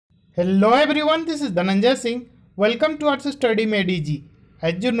Hello everyone, this is Dhananjay Singh. Welcome to our study made easy.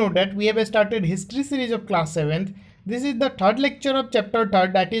 As you know that we have started history series of class 7th. This is the third lecture of chapter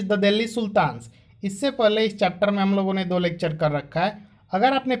 3rd, that is the Delhi Sultans. इससे पहले इस chapter में हम लोगों ने 2 lecture कर रखा है.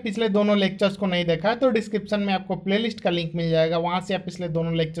 अगर आपने पिछले दोनों लेक्चर्स को नहीं देखा है तो डिस्क्रिप्शन में आपको प्लेलिस्ट का लिंक मिल जाएगा, वहाँ से आप पिछले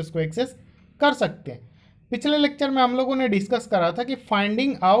दोनों लेक्चर्स को एक्सेस कर सकते हैं. पिछले लेक्चर में हम लोगों ने डिस्कस करा था कि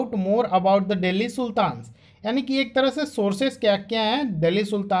finding out more about the Delhi sultans, यानी कि एक तरह से सोर्सेस क्या क्या हैं दिल्ली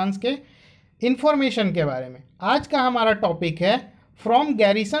सुल्तान्स के इंफॉर्मेशन के बारे में. आज का हमारा टॉपिक है from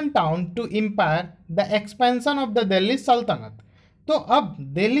garrison town to empire the expansion of the Delhi सल्तनत. तो अब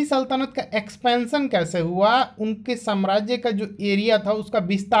दिल्ली सल्तनत का एक्सपेंशन कैसे हुआ, उनके साम्राज्य का जो एरिया था उसका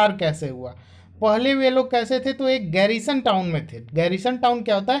विस्तार कैसे हुआ. पहले वे लोग कैसे थे, तो एक गैरिसन टाउन में थे. गैरिसन टाउन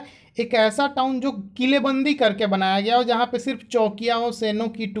क्या होता है, एक ऐसा टाउन जो किलेबंदी करके बनाया गया हो, जहाँ पे सिर्फ चौकियाँ हो, सेनों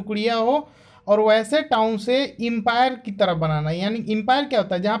की टुकड़ियाँ हो, और वैसे टाउन से एम्पायर की तरफ बनाना. यानी एम्पायर क्या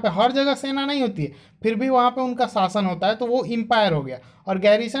होता है, जहाँ पे हर जगह सेना नहीं होती है फिर भी वहाँ पे उनका शासन होता है, तो वो एम्पायर हो गया. और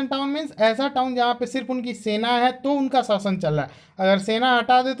गैरिसन टाउन मीन्स ऐसा टाउन जहाँ पे सिर्फ उनकी सेना है तो उनका शासन चल रहा है, अगर सेना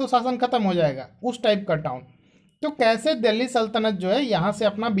हटा दे तो शासन खत्म हो जाएगा, उस टाइप का टाउन. तो कैसे दिल्ली सल्तनत जो है यहाँ से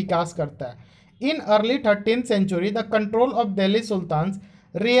अपना विकास करता है. In early 13th century the control of Delhi sultans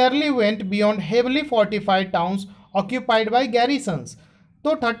rarely went beyond heavily fortified towns occupied by गैरिसन्स.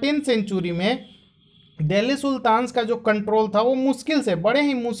 तो 13th सेंचुरी में दिल्ली सुल्तान्स का जो कंट्रोल था वो मुश्किल से, बड़े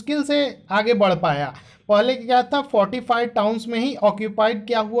ही मुश्किल से आगे बढ़ पाया. पहले क्या था, फोर्टिफाइड टाउन्स में ही ऑक्यूपाइड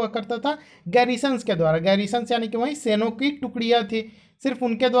क्या हुआ करता था, गैरिसन्स के द्वारा. गैरिसन्स यानी कि वही सेनों की टुकड़ियाँ थी, सिर्फ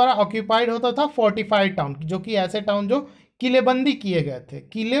उनके द्वारा ऑक्यूपाइड होता था फोर्टिफाइड टाउन, जो कि ऐसे टाउन जो किलेबंदी किए गए थे,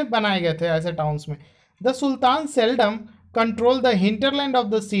 किले बनाए गए थे ऐसे टाउन्स में. The sultan seldom control the hinterland of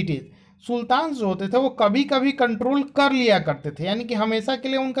the cities. सुल्तान जो होते थे वो कभी कभी कंट्रोल कर लिया करते थे, यानी कि हमेशा के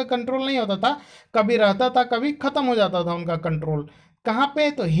लिए उनका कंट्रोल नहीं होता था, कभी रहता था कभी खत्म हो जाता था उनका कंट्रोल. कहाँ पे,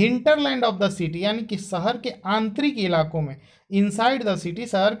 तो हिंटरलैंड ऑफ द सिटी, यानी कि शहर के आंतरिक इलाकों में, इनसाइड द सिटी,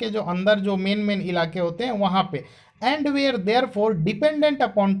 शहर के जो अंदर जो मेन इलाके होते हैं वहाँ पे. And where there for dependent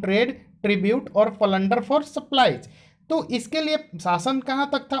upon trade, tribute और प्लंडर फॉर सप्लाईज. तो इसके लिए शासन कहाँ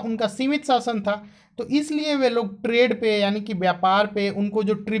तक था, उनका सीमित शासन था, तो इसलिए वे लोग ट्रेड पे यानी कि व्यापार पे, उनको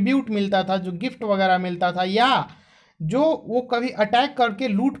जो ट्रिब्यूट मिलता था, जो गिफ्ट वगैरह मिलता था, या जो वो कभी अटैक करके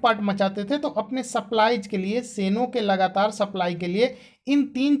लूटपाट मचाते थे, तो अपने सप्लाईज के लिए, सेनों के लगातार सप्लाई के लिए, इन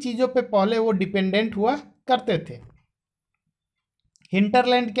 3 चीज़ों पे पहले वो डिपेंडेंट हुआ करते थे.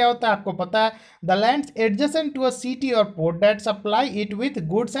 हिंटरलैंड क्या होता है आपको पता है, the lands adjacent to a city और port that supply it with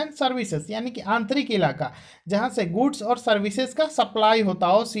goods and services, यानी कि आंतरिक इलाका जहाँ से गुड्स और सर्विसेज का सप्लाई होता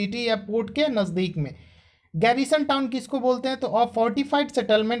हो सिटी या पोर्ट के नज़दीक में. गैरिसन टाउन किसको बोलते हैं, तो अ फोर्टिफाइड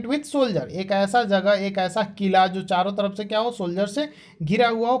सेटलमेंट विथ सोल्जर, एक ऐसा जगह, एक ऐसा किला जो चारों तरफ से क्या हो, सोल्जर से घिरा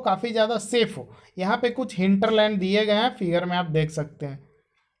हुआ हो, काफ़ी ज़्यादा सेफ हो. यहाँ पे कुछ हिंटरलैंड दिए गए हैं, फिगर में आप देख सकते हैं.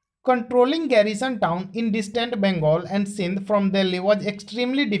 Controlling garrison town in distant Bengal and Sindh from Delhi was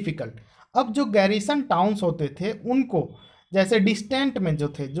extremely difficult. अब जो गैरिसन टाउन्स होते थे उनको, जैसे डिस्टेंट में जो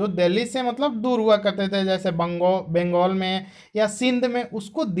थे, जो दिल्ली से मतलब दूर हुआ करते थे, जैसे बंगाल में या सिंध में,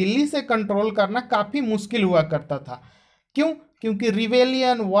 उसको दिल्ली से कंट्रोल करना काफ़ी मुश्किल हुआ करता था. क्यों, क्योंकि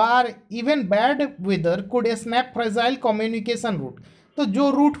rebellion, war, even bad weather could snap fragile communication root. तो जो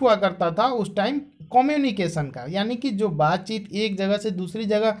रूट हुआ करता था उस टाइम कम्युनिकेशन का, यानी कि जो बातचीत, एक जगह से दूसरी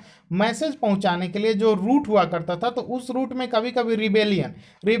जगह मैसेज पहुंचाने के लिए जो रूट हुआ करता था, तो उस रूट में कभी कभी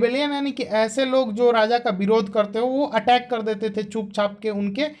रिबेलियन यानी कि ऐसे लोग जो राजा का विरोध करते हो वो अटैक कर देते थे चुप छाप के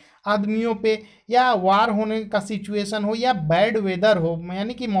उनके आदमियों पे, या वार होने का सिचुएशन हो, या बैड वेदर हो,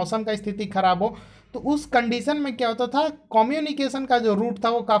 यानी कि मौसम का स्थिति खराब हो, तो उस कंडीशन में क्या होता था, कम्युनिकेशन का जो रूट था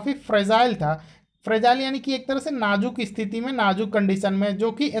वो काफ़ी फ्रेजाइल था. फ्रेजाइल यानी कि एक तरह से नाजुक स्थिति में, नाजुक कंडीशन में,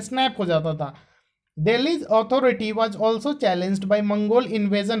 जो कि स्नैप हो जाता था. Delhi's authority was also challenged by Mongol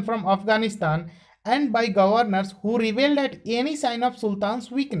invasion from Afghanistan and by governors who rebelled at any sign of Sultan's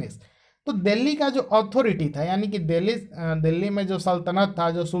weakness. तो दिल्ली का जो अथॉरिटी था, यानी कि दिल्ली में जो सल्तनत था,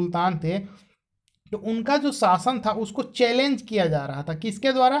 जो सुल्तान थे, तो उनका जो शासन था उसको चैलेंज किया जा रहा था.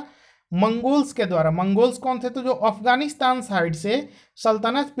 किसके द्वारा, मंगोल्स के द्वारा. मंगोल्स कौन थे, तो जो अफगानिस्तान साइड से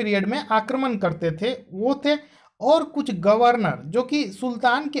सल्तनत पीरियड में आक्रमण करते थे वो थे. और कुछ गवर्नर जो कि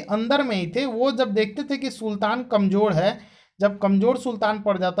सुल्तान के अंदर में ही थे, वो जब देखते थे कि सुल्तान कमज़ोर है, जब कमज़ोर सुल्तान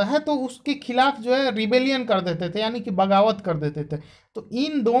पड़ जाता है तो उसके खिलाफ जो है रिबेलियन कर देते थे, यानी कि बगावत कर देते थे. तो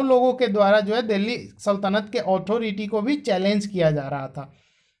इन 2 लोगों के द्वारा जो है दिल्ली सल्तनत के अथॉरिटी को भी चैलेंज किया जा रहा था.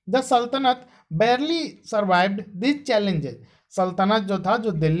 द सल्तनत बैरली सर्वाइव्ड दिस चैलेंजेस. सल्तनत जो था,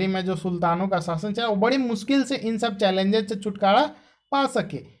 जो दिल्ली में जो सुल्तानों का शासन चला, वो बड़ी मुश्किल से इन सब चैलेंजेस से छुटकारा पा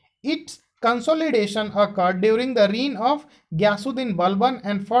सके. It's consolidation occurred during the reign of Ghiyasuddin Balban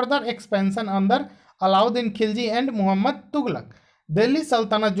and further expansion under Alauddin Khilji and Muhammad Tughlaq. Delhi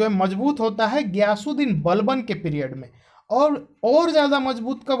सल्तनत जो है मजबूत होता है गयासुद्दीन बलबन के पीरियड में, और ज़्यादा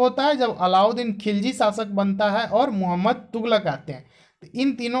मजबूत कब होता है, जब अलाउद्दीन खिलजी शासक बनता है और मोहम्मद तुगलक आते हैं। तो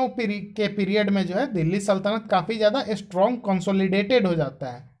इन तीनों के पीरियड में जो है दिल्ली सल्तनत काफ़ी ज़्यादा स्ट्रॉन्ग कंसोलिडेटेड हो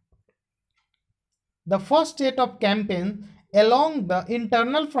जाता है। The first state of campaign along the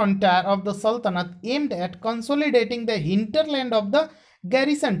internal frontier of the Sultanate aimed at consolidating the hinterland of the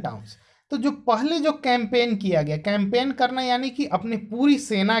garrison towns। तो जो पहले जो कैंपेन किया गया, कैंपेन करना यानी कि अपनी पूरी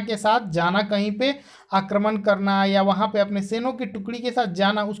सेना के साथ जाना, कहीं पे आक्रमण करना या वहाँ पे अपने सेनों की टुकड़ी के साथ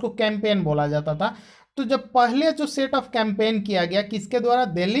जाना, उसको कैंपेन बोला जाता था। तो जब पहले जो सेट ऑफ कैंपेन किया गया किसके द्वारा,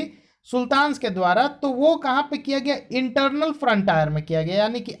 दिल्ली सुल्तान्स के द्वारा, तो वो कहाँ पे किया गया, इंटरनल फ्रंटायर में किया गया,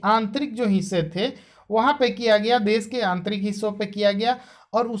 यानी कि आंतरिक जो हिस्से थे वहाँ पे किया गया, देश के आंतरिक हिस्सों पे किया गया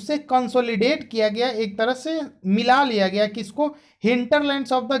और उससे कंसोलिडेट किया गया, एक तरह से मिला लिया गया किसको,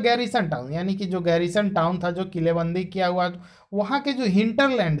 hinterlands of the garrison town, यानी कि जो गैरिसन टाउन था, जो किलेबंदी किया हुआ, वहाँ के जो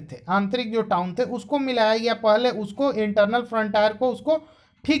हिंटरलैंड थे, आंतरिक जो टाउन थे, उसको मिलाया गया पहले, उसको इंटरनल फ्रंटायर को उसको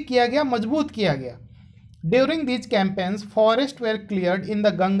ठीक किया गया, मजबूत किया गया। During these campaigns forest where cleared in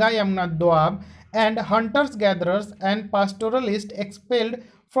the Ganga Yamuna Doab and hunters gatherers and पास्टोरलिस्ट expelled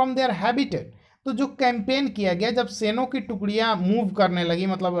from their habitat. तो जो कैंपेन किया गया, जब सेनों की टुकड़ियां मूव करने लगी,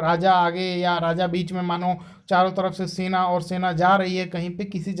 मतलब राजा आगे या राजा बीच में, मानो चारों तरफ से सेना और सेना जा रही है कहीं पे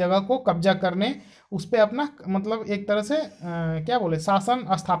किसी जगह को कब्जा करने, उस पर अपना मतलब एक तरह से क्या बोले, शासन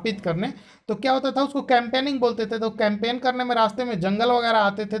स्थापित करने, तो क्या होता था, उसको कैंपेनिंग बोलते थे। तो कैंपेन करने में रास्ते में जंगल वगैरह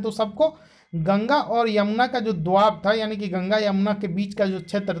आते थे, तो सबको गंगा और यमुना का जो द्वाब था, यानी कि गंगा यमुना के बीच का जो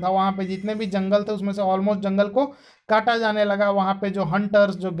क्षेत्र था, वहाँ पे जितने भी जंगल थे उसमें से ऑलमोस्ट जंगल को काटा जाने लगा। वहाँ पे जो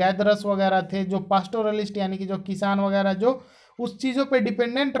हंटर्स, जो गैदरर्स वगैरह थे, जो पास्टोरलिस्ट यानी कि जो किसान वगैरह जो उस चीज़ों पे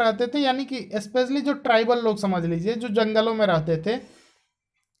डिपेंडेंट रहते थे, यानी कि स्पेशली जो ट्राइबल लोग समझ लीजिए, जो जंगलों में रहते थे,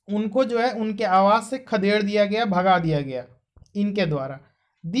 उनको जो है उनके आवाज़ से खदेड़ दिया गया, भगा दिया गया इनके द्वारा।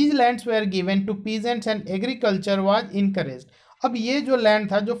 These lands where given to peasants and agriculture was encouraged. अब ये जो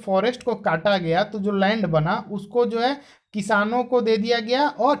लैंड था, जो फॉरेस्ट को काटा गया, तो जो लैंड बना उसको जो है किसानों को दे दिया गया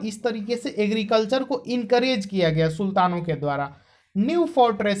और इस तरीके से एग्रीकल्चर को इनकरेज किया गया सुल्तानों के द्वारा। New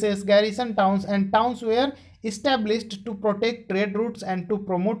fortresses, garrison towns and towns where established to protect trade routes and to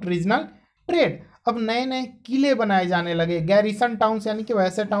promote regional trade. अब नए नए किले बनाए जाने लगे, गैरिसन टाउन्स यानी कि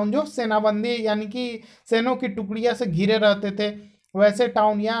वैसे टाउन जो सेनाबंदी यानी कि सेनों की टुकड़ियाँ से घिरे रहते थे, वैसे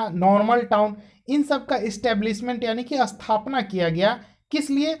टाउन या नॉर्मल टाउन, इन सब का इस्टेब्लिशमेंट यानी कि स्थापना किया गया। किस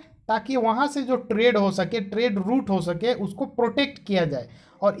लिए, ताकि वहाँ से जो ट्रेड हो सके, ट्रेड रूट हो सके, उसको प्रोटेक्ट किया जाए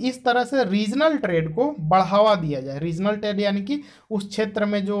और इस तरह से रीजनल ट्रेड को बढ़ावा दिया जाए। रीजनल ट्रेड यानी कि उस क्षेत्र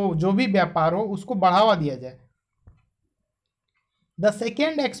में जो भी व्यापार हो उसको बढ़ावा दिया जाए। The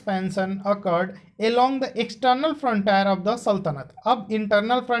second expansion occurred along the external frontier of the सल्तनत। अब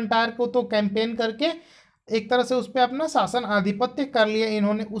इंटरनल फ्रंटायर को तो कैंपेन करके एक तरह से उस पर अपना शासन आधिपत्य कर लिया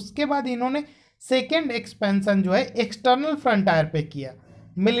इन्होंने। उसके बाद इन्होंने सेकेंड एक्सपेंशन जो है एक्सटर्नल फ्रंटायर पे किया।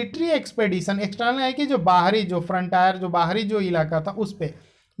 मिलिट्री एक्सपेडिशन, एक्सटर्नल है कि जो बाहरी, जो फ्रंटायर, जो बाहरी जो इलाका था उस पर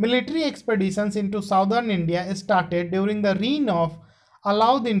military expeditions into southern India started during the reign of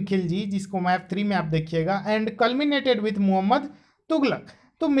Alauddin Khilji, जिसको मैप 3 में आप देखिएगा, and culminated with Mohammad Tughlaq.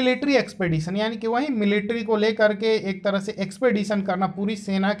 तो मिलिट्री एक्सपेडिशन यानी कि वही मिलिट्री को लेकर के एक तरह से एक्सपेडिशन करना, पूरी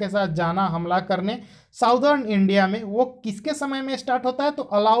सेना के साथ जाना हमला करने साउदर्न इंडिया में, वो किसके समय में स्टार्ट होता है, तो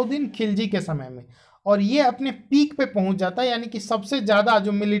अलाउद्दीन खिलजी के समय में, और ये अपने पीक पे पहुंच जाता है, यानी कि सबसे ज़्यादा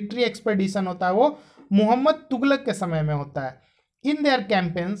जो मिलिट्री एक्सपेडिशन होता है वो मोहम्मद तुगलक के समय में होता है। इन देयर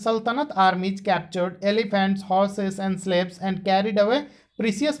कैंपेन सल्तनत आर्मीज captured elephants, horses and slaves and carried away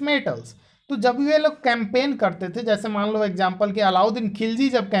precious metals. तो जब ये लोग कैंपेन करते थे, जैसे मान लो एग्जांपल कि अलाउद्दीन खिलजी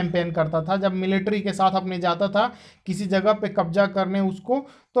जब कैंपेन करता था, जब मिलिट्री के साथ अपने जाता था किसी जगह पे कब्जा करने उसको,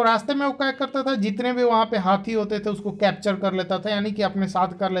 तो रास्ते में वो क्या करता था, जितने भी वहाँ पे हाथी होते थे उसको कैप्चर कर लेता था, यानी कि अपने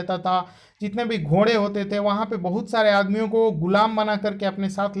साथ कर लेता था। जितने भी घोड़े होते थे वहाँ पे बहुत सारे आदमियों को गुलाम बना करके अपने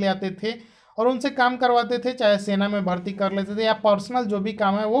साथ ले आते थे और उनसे काम करवाते थे, चाहे सेना में भर्ती कर लेते थे या पर्सनल जो भी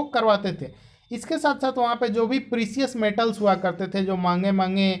काम है वो करवाते थे। इसके साथ साथ वहाँ पे जो भी प्रीसियस मेटल्स हुआ करते थे, जो महंगे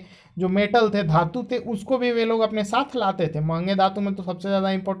महंगे जो मेटल थे, धातु थे, उसको भी वे लोग अपने साथ लाते थे। महंगे धातु में तो सबसे ज़्यादा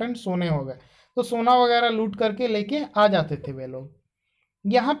इंपॉर्टेंट सोने हो गए, तो सोना वगैरह लूट करके लेके आ जाते थे वे लोग।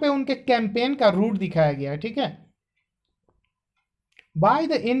 यहाँ पे उनके कैंपेन का रूट दिखाया गया है, ठीक है। By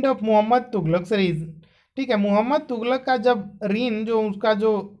the end of Mohammad Tughlaq reign, ठीक है, मोहम्मद तुगलक का जब रीन, जो उसका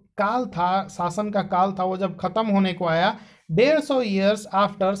जो काल था, शासन का काल था, वो जब खत्म होने को आया, 150 years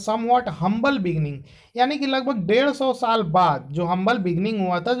after somewhat humble beginning, यानी कि लगभग 150 साल बाद जो हम्बल बिगनिंग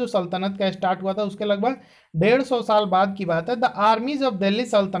हुआ था, जो सल्तनत का स्टार्ट हुआ था, उसके लगभग 150 साल बाद की बात है। द आर्मीज ऑफ दिल्ली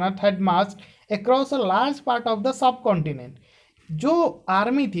सल्तनत had marched across a large part of the sub continent. जो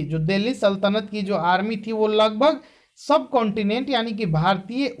आर्मी थी, जो दिल्ली सल्तनत की जो आर्मी थी, वो लगभग सब कॉन्टिनेंट यानी कि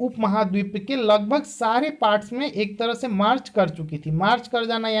भारतीय उपमहाद्वीप के लगभग सारे पार्ट्स में एक तरह से मार्च कर चुकी थी। मार्च कर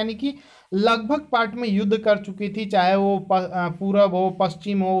जाना यानी कि लगभग पार्ट में युद्ध कर चुकी थी, चाहे वो पूरब हो,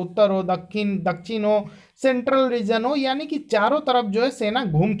 पश्चिम हो, उत्तर हो, दक्षिण हो, सेंट्रल रीजन हो, यानी कि चारों तरफ जो है सेना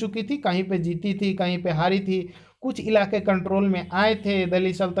घूम चुकी थी। कहीं पे जीती थी, कहीं पे हारी थी, कुछ इलाके कंट्रोल में आए थे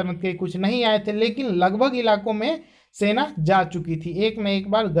दिल्ली सल्तनत के, कुछ नहीं आए थे, लेकिन लगभग इलाकों में सेना जा चुकी थी, एक न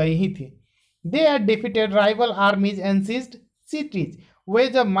एक बार गई ही थी। They had defeated rival आर्मीज and seized cities. वे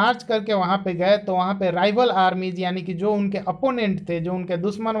जब मार्च करके वहाँ पे गए तो वहाँ पे राइवल आर्मीज यानी कि जो उनके अपोनेंट थे, जो उनके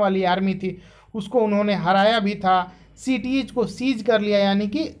दुश्मन वाली आर्मी थी, उसको उन्होंने हराया भी था। सिटीज को सीज कर लिया यानी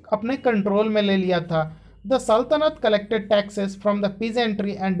कि अपने कंट्रोल में ले लिया था। द सल्तनत collected taxes from the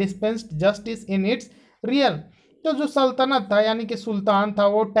peasantry and dispensed justice in its real. तो जो सल्तनत था यानी कि सुल्तान था,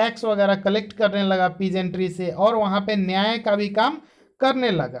 वो टैक्स वगैरह कलेक्ट करने लगा पीजेंट्री से और वहाँ पे न्याय का भी काम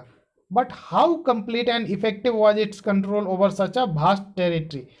करने लगा। But how complete and effective was it's control over such a vast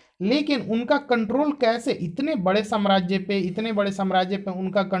territory. लेकिन उनका कंट्रोल कैसे, इतने बड़े साम्राज्य पे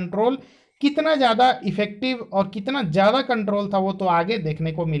उनका कंट्रोल कितना ज़्यादा इफेक्टिव और कितना ज़्यादा कंट्रोल था, वो तो आगे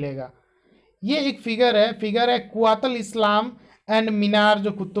देखने को मिलेगा। ये एक फिगर है कुआतल इस्लाम एंड मीनार,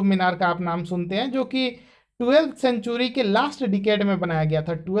 जो कुतुब मीनार का आप नाम सुनते हैं, जो कि 12th सेंचुरी के लास्ट डिकेड में बनाया गया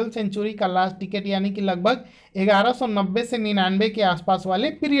था। 12th सेंचुरी का लास्ट डिकेड यानी कि लगभग 1190 से 99 के आसपास वाले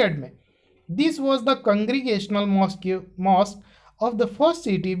पीरियड में। This was the कंग्रीगेशनल mask of the first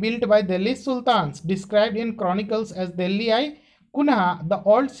city built by Delhi sultans, described in chronicles as Delhi I Cunha the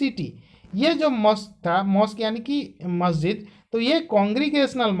old city. ये जो मॉस्क था, मॉस्क यानी कि मस्जिद, तो ये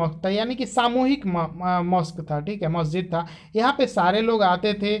कॉन्ग्रीगेशनल मॉस्क था यानी कि सामूहिक मॉस्क था, ठीक है, मस्जिद था। यहाँ पे सारे लोग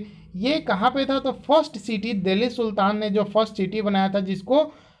आते थे। ये कहाँ पे था, तो फर्स्ट सिटी, दिल्ली सुल्तान ने जो फर्स्ट सिटी बनाया था, जिसको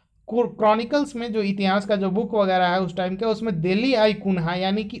क्रॉनिकल्स में, जो इतिहास का जो बुक वगैरह है उस टाइम के, उसमें दिल्ली आई कुन्हा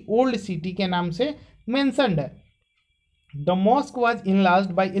यानी कि ओल्ड सिटी के नाम से मेंशन्ड है। The mosque was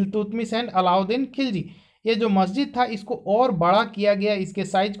enlarged bye Iltutmish and Alauddin Khilji. ये जो मस्जिद था इसको और बड़ा किया गया, इसके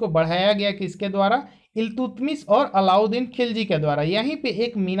साइज को बढ़ाया गया किसके द्वारा, इल्तुतमिश और अलाउद्दीन खिलजी के द्वारा। यहीं पे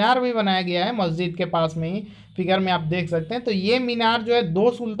एक मीनार भी बनाया गया है मस्जिद के पास में ही, फिगर में आप देख सकते हैं। तो ये मीनार जो है 2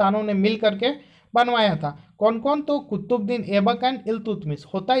 सुल्तानों ने मिल करके बनवाया था। कौन कौन, तो कुतुबुद्दीन ऐबक एंड इल्तुतमिश।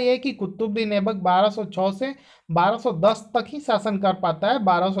 होता यह है कि कुतुबुद्दीन ऐबक 1206 से 1210 तक ही शासन कर पाता है।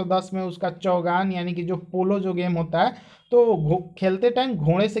 1210 में उसका चौगान यानी कि जो पोलो जो गेम होता है, तो खेलते टाइम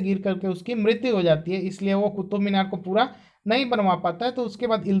घोड़े से गिर करके उसकी मृत्यु हो जाती है, इसलिए वो कुतुब मीनार को पूरा नहीं बनवा पाता है। तो उसके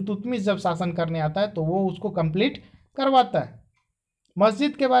बाद इल्तुतमिश जब शासन करने आता है तो वो उसको कंप्लीट करवाता है।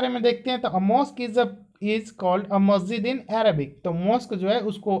 मस्जिद के बारे में देखते हैं, तो a mosque is called a मस्जिद इन अरबिक। तो मॉस्क जो है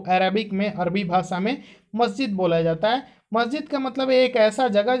उसको अरबिक में, अरबी भाषा में मस्जिद बोला जाता है। मस्जिद का मतलब है एक ऐसा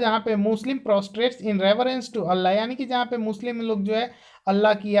जगह जहाँ पे मुस्लिम प्रोस्ट्रेट्स इन रेवरेंस टू अल्लाह, यानी कि जहाँ पे मुस्लिम लोग जो है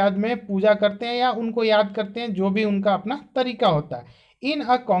अल्लाह की याद में पूजा करते हैं या उनको याद करते हैं, जो भी उनका अपना तरीका होता है। इन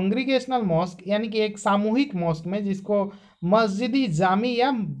अ कॉन्ग्रीगेशनल मॉस्क यानी कि एक सामूहिक मॉस्क में, जिसको मस्जिदी जामी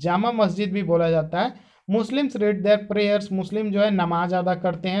या जामा मस्जिद भी बोला जाता है, मुस्लिम्स रीड देयर प्रेयर्स, मुस्लिम जो है नमाज अदा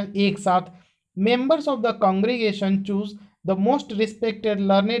करते हैं एक साथ। Members of the congregation choose the most respected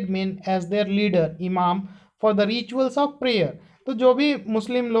learned man as there leader इमाम for the rituals of prayer. तो जो भी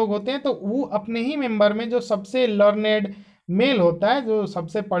मुस्लिम लोग होते हैं तो वो अपने ही मेंबर में जो सबसे लर्नेड मेल होता है, जो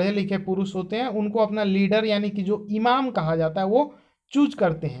सबसे पढ़े लिखे पुरुष होते हैं, उनको अपना लीडर यानी कि जो इमाम कहा जाता है वो चूज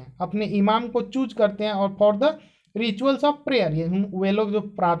करते हैं, अपने इमाम को चूज करते हैं। और for the rituals of prayer, ये वे लोग जो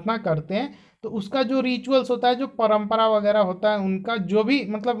प्रार्थना करते हैं तो उसका जो रिचुअल्स होता है, जो परंपरा वगैरह होता है, उनका जो भी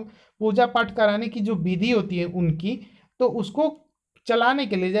मतलब पूजा पाठ कराने की जो विधि होती है उनकी, तो उसको चलाने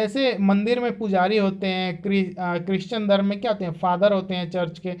के लिए, जैसे मंदिर में पुजारी होते हैं, क्रिश्चियन धर्म में क्या होते हैं, फादर होते हैं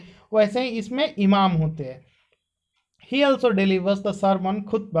चर्च के, वैसे ही इसमें इमाम होते हैं। He also delivers the Sarman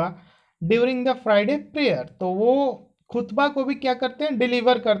Khutba during the Friday prayer. तो वो खुतबा को भी क्या करते हैं,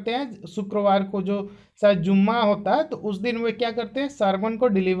 डिलीवर करते हैं। शुक्रवार को जो शायद जुम्मा होता है तो उस दिन वे क्या करते हैं, सरमन को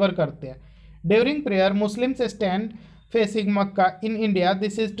डिलीवर करते हैं। During prayer Muslims stand facing Mecca in India,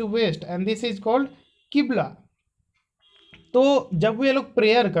 this is to waste and this is called किबला। तो जब वे लोग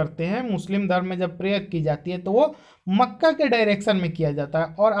प्रेयर करते हैं, मुस्लिम धर्म में जब प्रेयर की जाती है तो वो मक्का के डायरेक्शन में किया जाता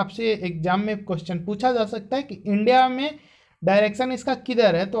है। और आपसे एग्जाम में क्वेश्चन पूछा जा सकता है कि इंडिया में डायरेक्शन इसका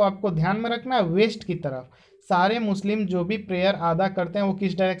किधर है, तो आपको ध्यान में रखना है वेस्ट की तरफ। सारे मुस्लिम जो भी प्रेयर अदा करते हैं वो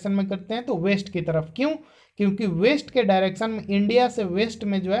किस डायरेक्शन में करते हैं, तो वेस्ट की तरफ। क्यों, क्योंकि वेस्ट के डायरेक्शन में, इंडिया से वेस्ट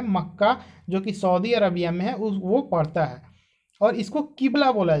में जो है मक्का, जो कि सऊदी अरबिया में है, वो पड़ता है और इसको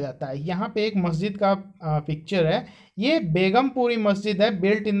किबला बोला जाता है। यहाँ पे एक मस्जिद का पिक्चर है, ये बेगमपुरी मस्जिद है,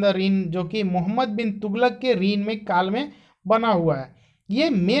 बिल्ट इन द रीन, जो कि मोहम्मद बिन तुगलक के रीन में काल में बना हुआ है। ये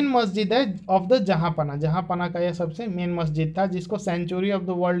मेन मस्जिद है ऑफ द जहांपना। जहांपना का यह सबसे मेन मस्जिद था, जिसको सेंचुरी ऑफ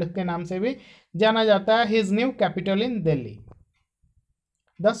द वर्ल्ड के नाम से भी जाना जाता है। His new capital in Delhi.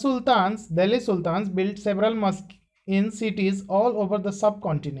 The sultans, Delhi sultans built several Musk in cities all over the sub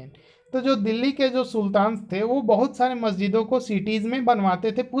continent. तो जो दिल्ली के जो सुल्तान्स थे वो बहुत सारे मस्जिदों को सिटीज़ में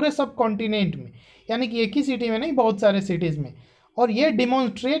बनवाते थे, पूरे सब कॉन्टिनेंट में, यानी कि एक ही सिटी में नहीं, बहुत सारे सिटीज़ में। और ये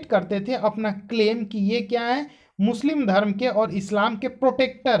डिमॉन्स्ट्रेट करते थे अपना क्लेम कि ये क्या है, मुस्लिम धर्म के और इस्लाम के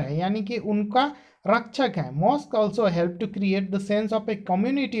प्रोटेक्टर है, यानी कि उनका रक्षक है। Mask also help to create the sense of a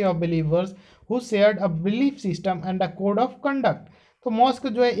community of believers who shared a belief system and a code of conduct. तो मॉस्क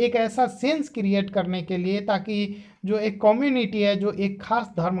जो है एक ऐसा सेंस क्रिएट करने के लिए, ताकि जो एक कम्युनिटी है जो एक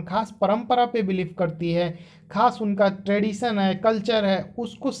खास धर्म, खास परंपरा पे बिलीव करती है, खास उनका ट्रेडिशन है, कल्चर है,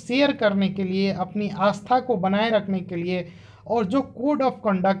 उसको शेयर करने के लिए, अपनी आस्था को बनाए रखने के लिए, और जो कोड ऑफ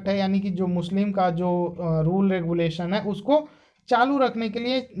कंडक्ट है, यानी कि जो मुस्लिम का जो रूल रेगुलेशन है उसको चालू रखने के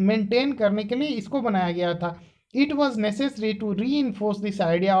लिए, मेंटेन करने के लिए इसको बनाया गया था। इट वॉज नेसेसरी टू री enforce this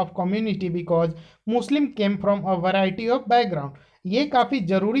idea of community because Muslim came from a variety of background. ये काफ़ी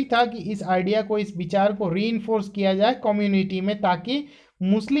ज़रूरी था कि इस आइडिया को, इस विचार को री इन्फोर्स किया जाए कम्युनिटी में, ताकि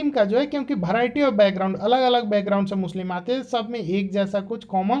मुस्लिम का जो है, क्योंकि वैरायटी ऑफ बैकग्राउंड, अलग अलग बैकग्राउंड से मुस्लिम आते हैं, सब में एक जैसा कुछ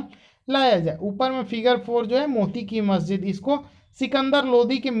कॉमन लाया जाए। ऊपर में फिगर 4 जो है मोती की मस्जिद, इसको सिकंदर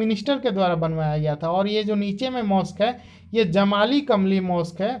लोदी के मिनिस्टर के द्वारा बनवाया गया था। और ये जो नीचे में मॉस्क है ये जमाली कमली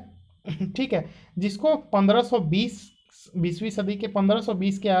मॉस्क है ठीक है, जिसको 1520 20वीं सदी के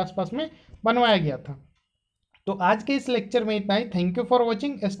 1520 के आसपास में बनवाया गया था। तो आज के इस लेक्चर में इतना ही। Thank you for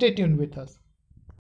watching, stay tuned with us.